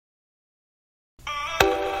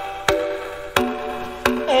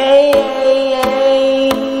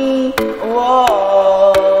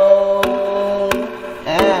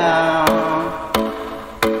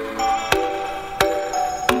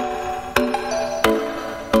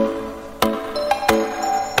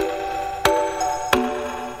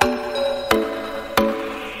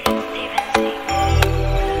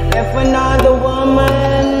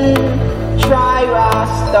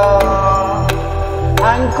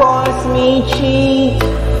cause me cheat.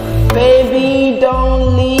 Baby,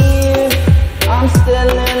 don't leave, I'm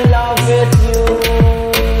still in love with you.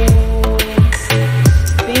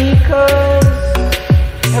 Because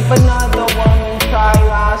if another woman try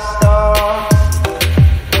Rasta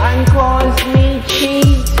and cause me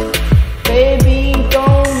cheat, baby,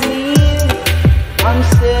 don't leave, I'm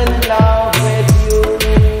still in love with you.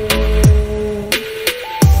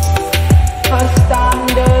 Her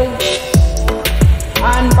standards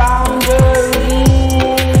and boundaries,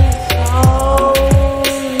 oh,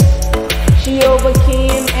 she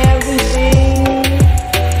overcame everything.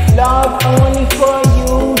 Love only for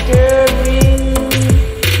you during,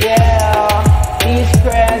 yeah, these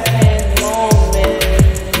present moments.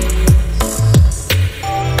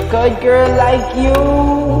 Good girl like you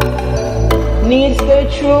needs the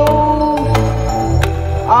truth.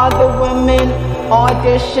 Other women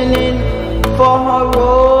auditioning for her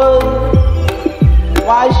role,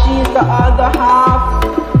 while she's the other half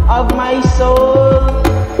of my soul.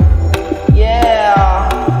 Yeah,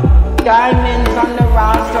 diamonds on the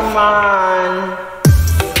Jahrastamar,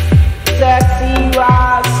 sexy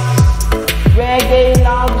rocks, reggae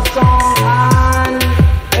love song, and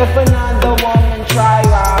if another woman try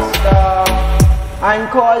Rasta and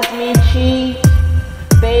calls me cheat,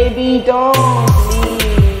 baby, don't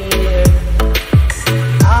leave,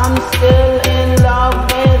 I'm still in love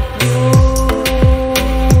with you.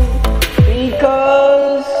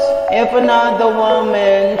 Because if another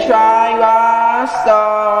woman try Rasta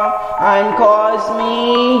and cause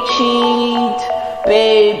me cheat,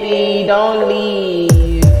 baby, don't leave.